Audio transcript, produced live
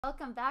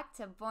Welcome back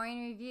to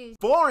Boring Reviews.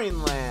 Boring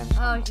Land.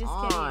 Oh, just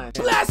kidding.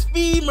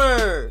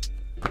 Blasphemer!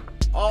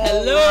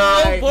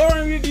 Hello, right.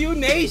 Boring Review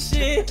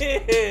Nation!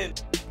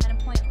 Kind of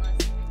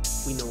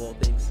pointless. We know all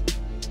things.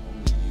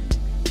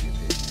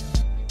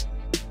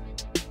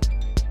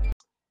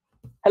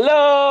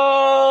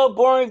 Hello,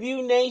 Boring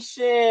Review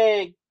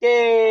Nation!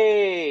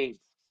 Yay!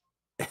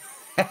 You're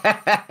in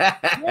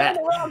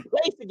the wrong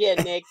place again,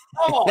 Nick.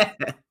 Come on.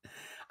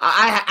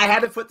 I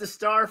had to put the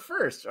star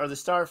first.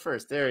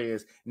 There he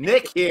is.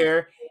 Nick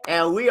here,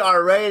 and we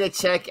are ready to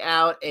check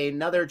out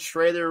another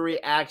trailer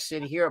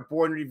reaction here at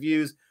Boring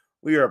Reviews.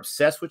 We are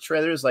obsessed with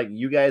trailers like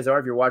you guys are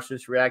if you're watching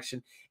this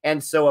reaction.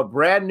 And so a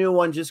brand new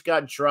one just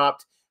got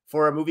dropped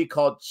for a movie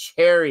called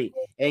Cherry.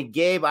 And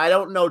Gabe, I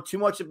don't know too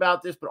much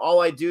about this, but all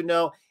I do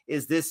know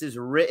is this is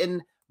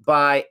written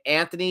by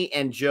Anthony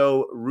and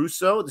Joe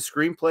Russo. The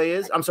screenplay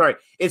is,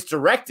 it's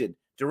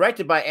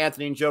directed by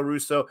Anthony and Joe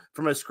Russo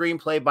from a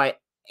screenplay by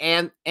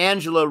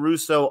Angela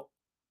Russo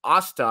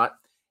Ostott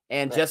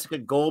and Jessica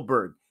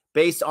Goldberg,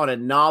 based on a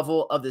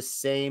novel of the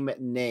same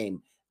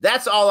name.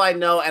 That's all I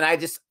know, and I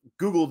just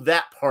Googled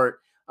that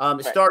part.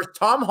 It stars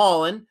Tom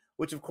Holland,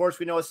 which of course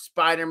we know is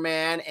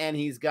Spider-Man, and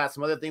he's got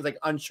some other things like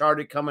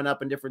Uncharted coming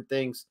up and different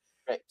things.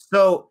 Right.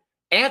 So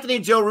Anthony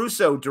and Joe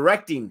Russo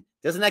directing,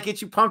 doesn't that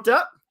get you pumped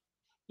up?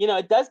 You know,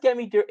 it does get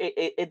me.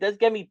 It does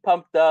get me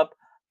pumped up.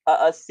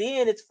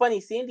 It's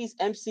funny seeing these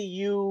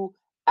MCU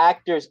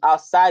actors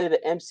outside of the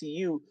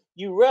MCU.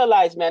 You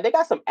realize, man, they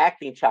got some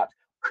acting chops.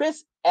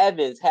 Chris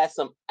Evans has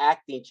some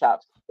acting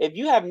chops. If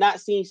you have not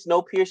seen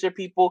Snowpiercer,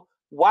 people,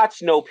 watch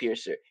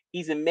Snowpiercer.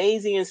 He's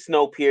amazing in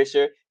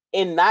Snowpiercer.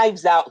 In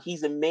Knives Out,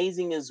 he's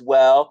amazing as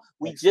well.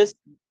 We just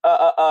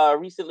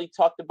recently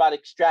talked about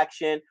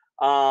Extraction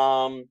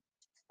on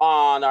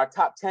our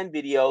top 10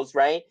 videos,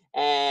 right?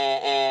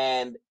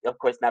 And of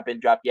course, not been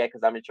dropped yet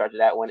because I'm in charge of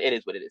that one. It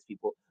is what it is,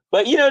 people.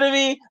 But you know what I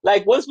mean?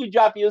 Like, once we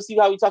drop it, you'll see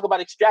how we talk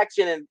about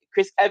Extraction and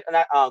Chris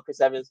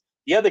Evans.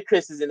 The other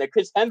Chris is in there.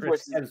 Chris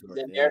Hemsworth is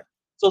in there.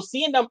 So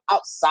seeing them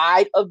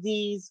outside of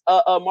these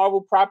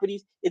Marvel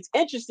properties, it's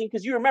interesting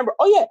because you remember,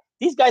 oh yeah,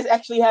 these guys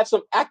actually have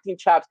some acting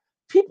chops.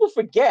 People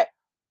forget,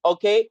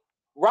 okay?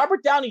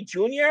 Robert Downey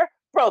Jr.,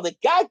 bro, the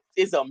guy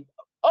is an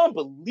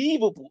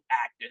unbelievable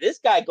actor. This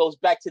guy goes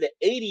back to the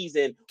 80s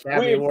and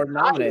Academy Award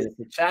nominated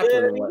for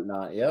Chaplin and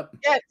whatnot. Yep.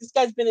 Yeah, this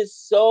guy's been in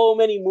so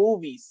many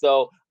movies.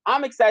 So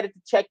I'm excited to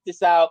check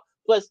this out.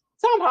 Plus,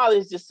 Tom Holland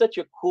is just such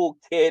a cool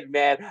kid,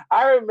 man.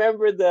 I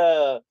remember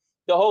the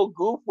whole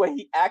goof where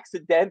he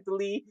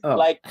accidentally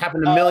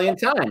happened a million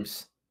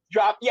times.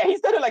 He's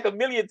done it like a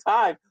million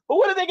times. But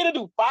what are they gonna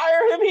do?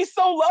 Fire him? He's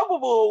so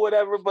lovable or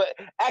whatever. But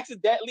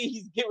accidentally,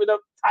 he's giving up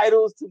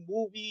titles to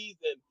movies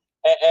and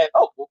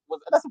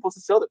was that supposed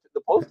to show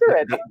the poster?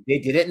 And they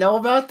didn't know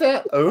about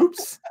that.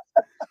 Oops.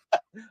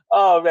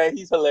 Oh man,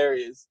 he's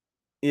hilarious.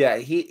 Yeah,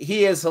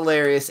 he is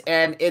hilarious,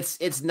 and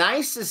it's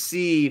nice to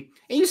see,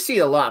 and you see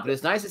it a lot, but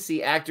it's nice to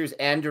see actors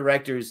and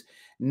directors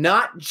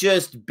not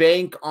just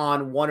bank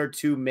on one or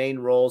two main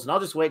roles. And I'll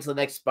just wait till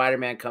the next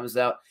Spider-Man comes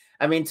out.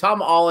 I mean, Tom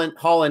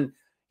Holland,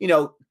 you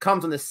know,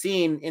 comes on the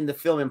scene in the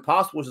film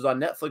Impossible, which is on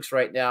Netflix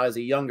right now, as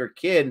a younger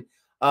kid.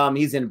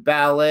 He's in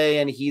ballet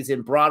and he's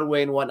in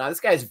Broadway and whatnot. This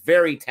guy's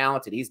very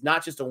talented. He's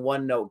not just a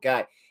one-note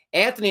guy.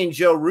 Anthony and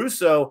Joe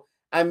Russo,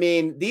 I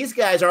mean, these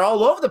guys are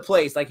all over the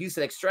place. Like you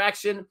said,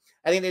 Extraction.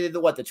 I think they did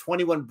the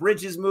 21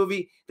 Bridges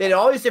movie. They did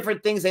all these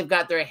different things. They've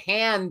got their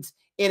hand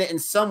in it in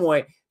some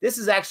way. This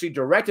is actually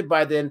directed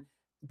by them.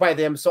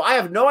 So I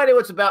have no idea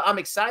what it's about. I'm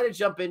excited to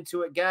jump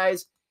into it,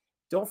 guys.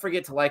 Don't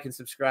forget to like and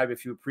subscribe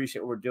if you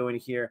appreciate what we're doing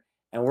here.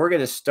 And we're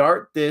going to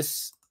start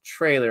this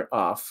trailer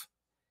off.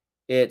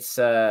 It's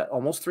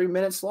almost 3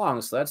 minutes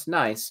long, so that's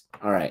nice.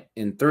 All right,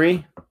 in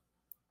 3,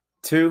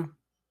 2,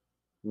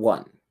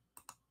 1.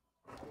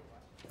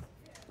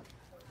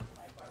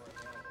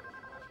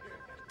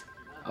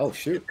 Oh,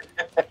 shoot.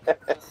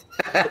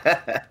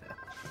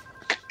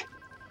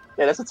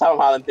 Yeah, that's a Tom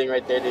Holland thing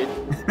right there, dude.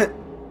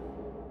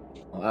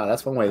 Wow,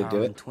 that's one way to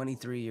do it. I'm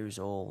 23 years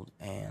old,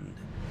 and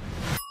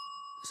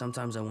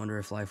sometimes I wonder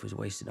if life was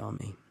wasted on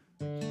me.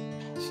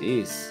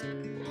 Jeez.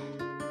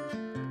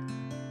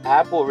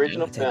 Apple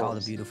Original I take all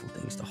the beautiful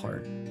things to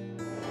heart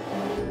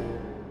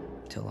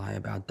till I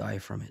about die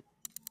from it.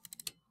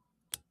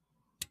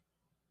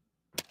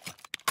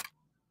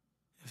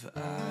 If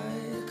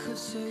I could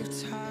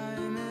save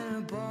time in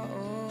a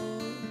bottle,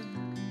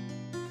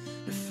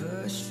 the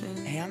first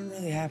thing. Hey, I'm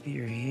really happy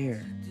you're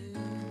here.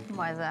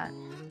 Why is that?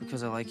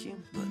 Because I like you.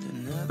 But there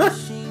never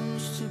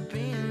seems to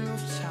be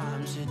enough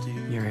time to do.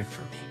 You're it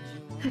for me.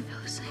 I feel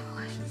the same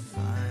way.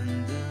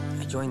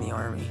 I joined the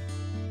army.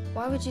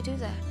 Why would you do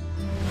that?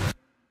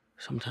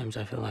 Sometimes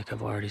I feel like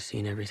I've already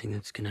seen everything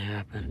that's gonna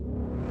happen.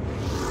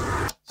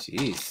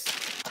 Jeez.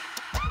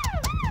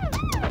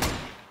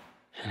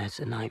 And it's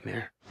a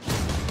nightmare.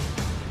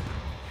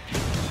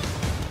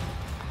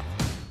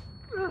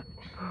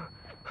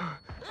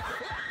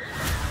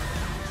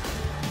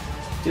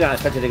 You're not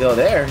expected to go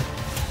there.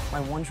 My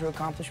one true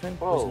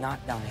accomplishment was not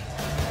dying.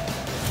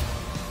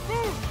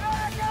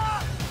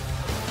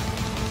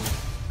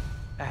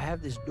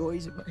 have this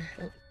noise in my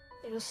head.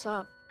 It'll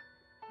stop.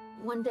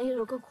 One day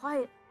it'll go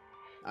quiet.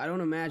 I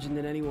don't imagine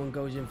that anyone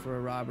goes in for a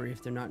robbery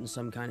if they're not in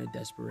some kind of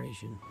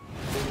desperation.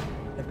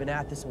 I've been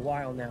at this a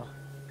while now,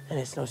 and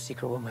it's no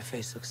secret what my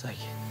face looks like.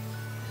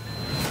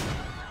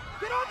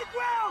 Get on the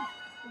ground!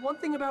 The one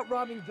thing about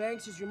robbing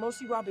banks is you're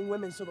mostly robbing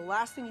women, so the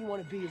last thing you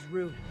want to be is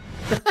rude.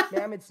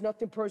 Ma'am, it's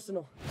nothing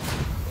personal.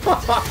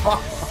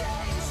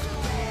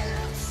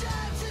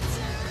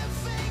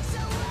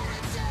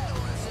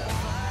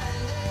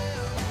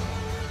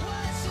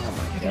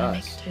 You're gonna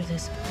make it through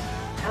this.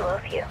 I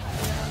love you.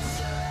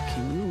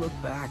 Can you look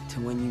back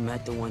to when you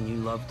met the one you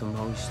loved the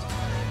most?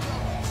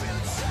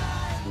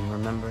 And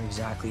remember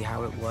exactly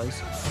how it was?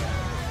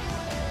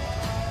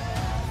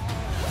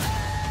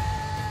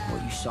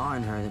 What you saw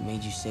in her that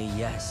made you say,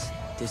 yes,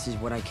 this is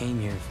what I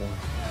came here for.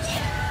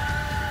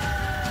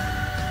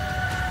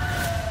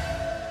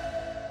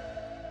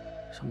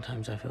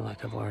 Sometimes I feel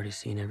like I've already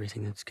seen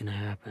everything that's gonna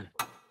happen.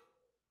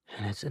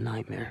 And it's a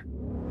nightmare.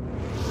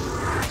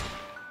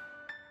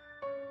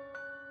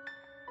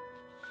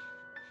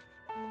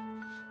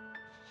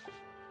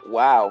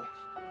 Wow.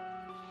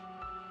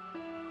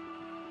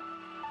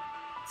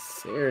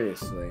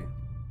 Seriously.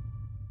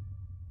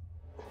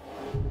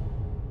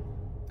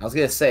 I was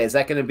gonna say, is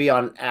that gonna be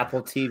on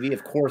Apple TV?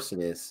 Of course it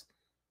is.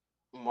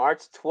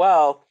 March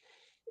 12th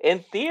in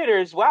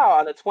theaters. Wow,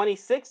 on the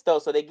 26th though.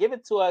 So they give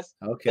it to us.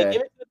 Okay. They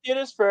give it to the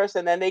theaters first,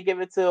 and then they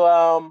give it to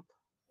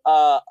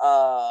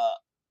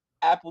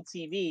Apple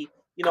TV.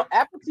 You know,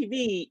 Apple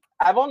TV,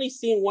 I've only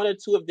seen one or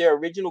two of their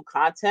original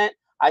content.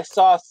 I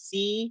saw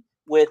C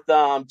with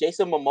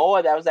Jason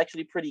Momoa. That was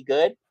actually pretty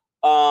good.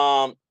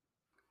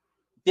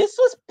 This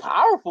was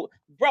powerful.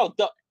 Bro,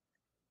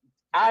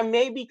 I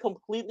may be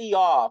completely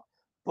off,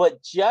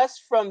 but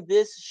just from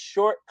this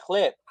short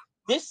clip,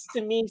 this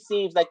to me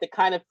seems like the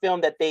kind of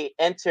film that they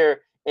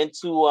enter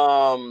into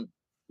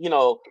you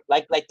know,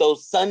 like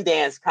those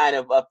Sundance kind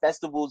of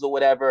festivals or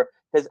whatever.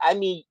 Because I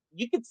mean,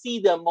 you could see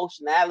the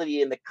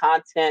emotionality and the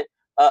content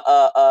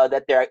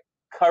that they're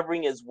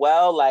covering as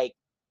well. Like,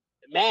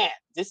 man,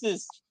 this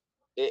is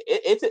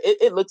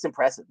it looks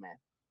impressive, man.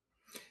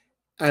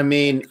 I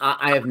mean,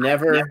 I have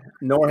never,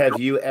 nor have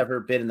you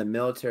ever been in the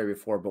military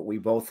before, but we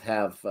both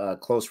have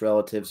close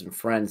relatives and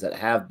friends that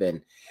have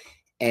been.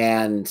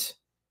 And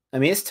I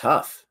mean, it's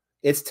tough.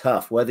 It's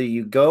tough whether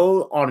you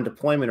go on a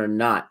deployment or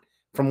not.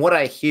 From what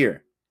I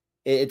hear,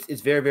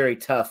 it's very, very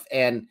tough.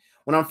 And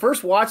when I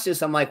first watched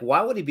this, I'm like,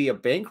 why would he be a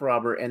bank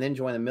robber and then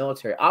join the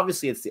military?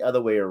 Obviously, it's the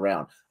other way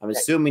around. I'm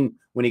assuming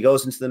when he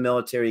goes into the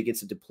military, he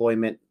gets a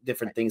deployment,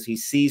 different things. He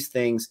sees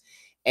things.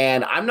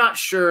 And I'm not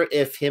sure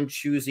if him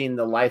choosing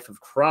the life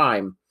of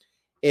crime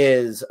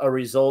is a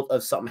result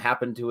of something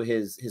happened to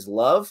his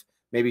love.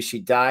 Maybe she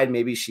died.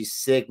 Maybe she's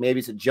sick. Maybe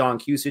it's a John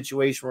Q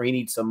situation where he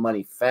needs some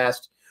money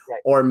fast.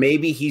 Right. Or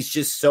maybe he's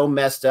just so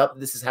messed up.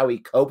 This is how he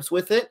copes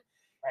with it.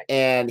 Right.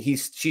 And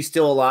she's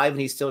still alive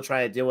and he's still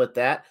trying to deal with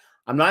that.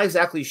 I'm not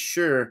exactly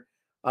sure.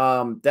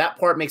 That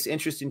part makes it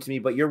interesting to me.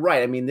 But you're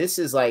right. I mean, this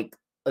is like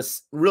a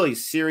really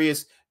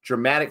serious,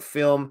 dramatic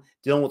film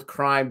dealing with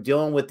crime,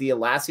 dealing with the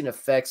lasting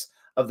effects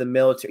of the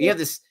military. You have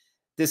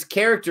this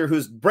character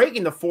who's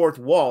breaking the fourth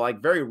wall,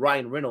 like very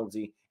Ryan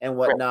Reynoldsy and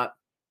whatnot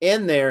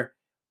in there.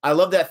 I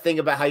love that thing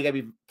about how you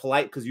gotta be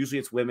polite because usually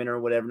it's women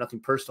or whatever, nothing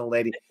personal,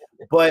 lady.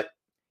 But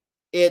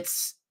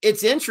it's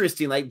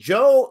interesting. Like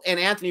Joe and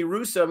Anthony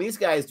Russo, I mean, these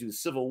guys do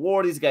Civil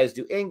War, these guys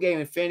do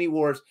Endgame, Infinity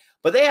Wars,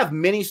 but they have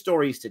many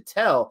stories to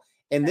tell.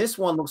 And this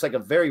one looks like a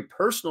very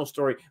personal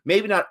story,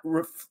 maybe not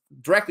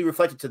directly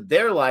reflected to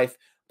their life,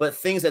 but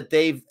things that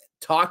they've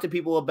talked to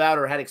people about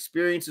or had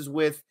experiences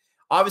with.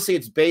 Obviously,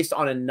 it's based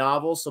on a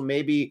novel, so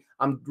maybe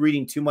I'm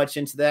reading too much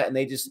into that, and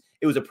it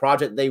was a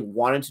project they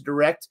wanted to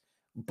direct,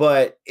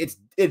 but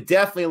it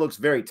definitely looks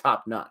very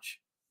top-notch.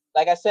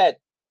 Like I said,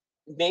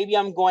 maybe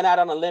I'm going out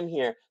on a limb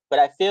here, but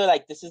I feel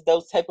like this is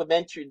those type of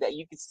entries that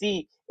you can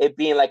see it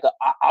being like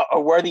a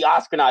worthy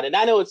Oscar nod. And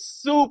I know it's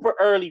super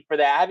early for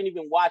that. I haven't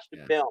even watched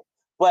the film,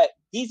 but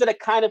these are the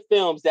kind of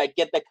films that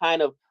get the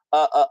kind of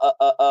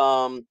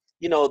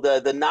you know,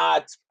 the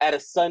nods at a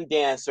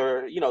Sundance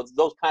or, you know,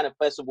 those kind of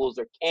festivals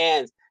or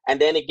Cannes. And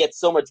then it gets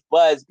so much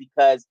buzz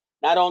because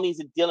not only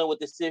is it dealing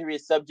with a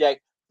serious subject,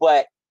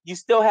 but you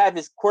still have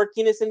his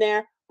quirkiness in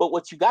there. But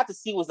what you got to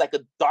see was like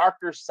a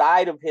darker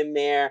side of him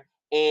there.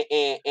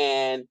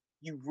 And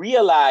you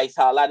realize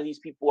how a lot of these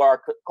people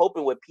are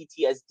coping with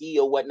PTSD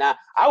or whatnot.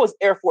 I was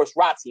Air Force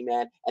ROTC,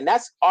 man. And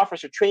that's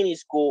officer training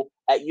school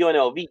at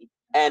UNLV.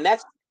 And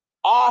that's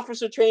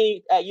officer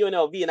training at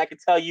UNLV. And I can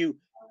tell you,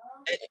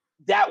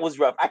 that was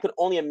rough. I could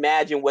only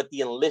imagine what the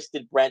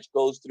enlisted branch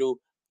goes through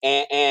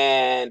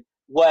and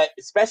what,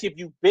 especially if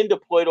you've been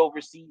deployed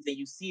overseas and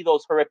you see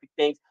those horrific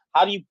things,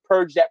 how do you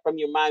purge that from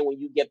your mind when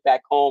you get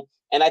back home?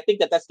 And I think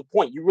that's the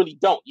point. You really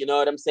don't, you know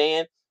what I'm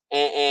saying?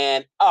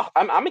 And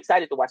I'm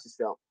excited to watch this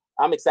film.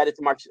 I'm excited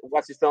to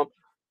watch this film.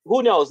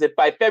 Who knows if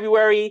by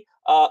February,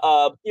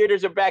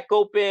 theaters are back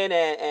open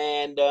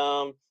and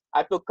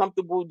I feel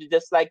comfortable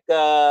just like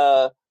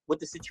with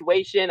the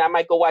situation, I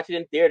might go watch it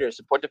in theaters,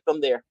 support the film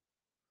there.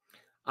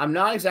 I'm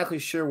not exactly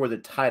sure where the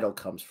title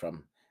comes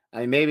from.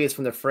 I mean, maybe it's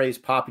from the phrase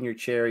popping your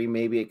cherry.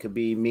 Maybe it could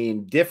be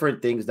mean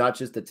different things, not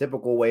just the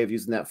typical way of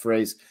using that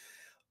phrase.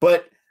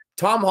 But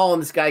Tom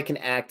Holland, this guy can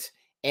act.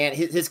 And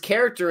his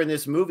character in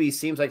this movie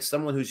seems like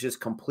someone who's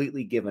just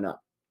completely given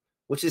up,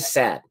 which is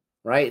sad,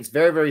 right? It's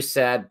very, very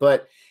sad,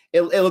 but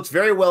it looks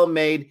very well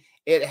made.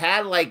 It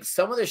had like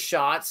some of the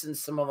shots and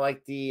some of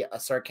like the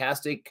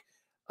sarcastic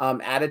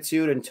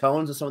attitude and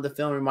tones of some of the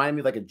film reminded me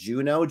of like a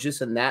Juno,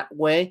 just in that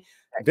way.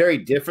 Very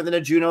different than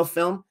a Juno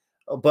film,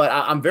 but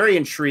I'm very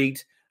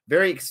intrigued,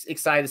 very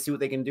excited to see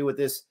what they can do with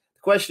this.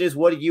 The question is,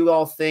 what do you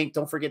all think?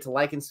 Don't forget to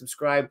like and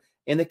subscribe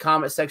in the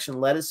comment section.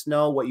 Let us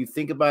know what you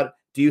think about it.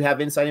 Do you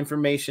have inside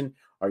information?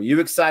 Are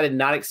you excited,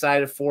 not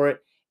excited for it?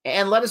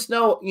 And let us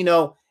know,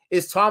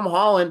 is Tom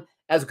Holland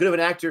as good of an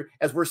actor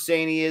as we're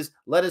saying he is?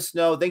 Let us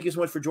know. Thank you so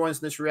much for joining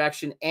us in this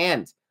reaction.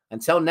 And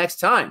until next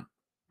time,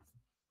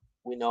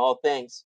 we know all things.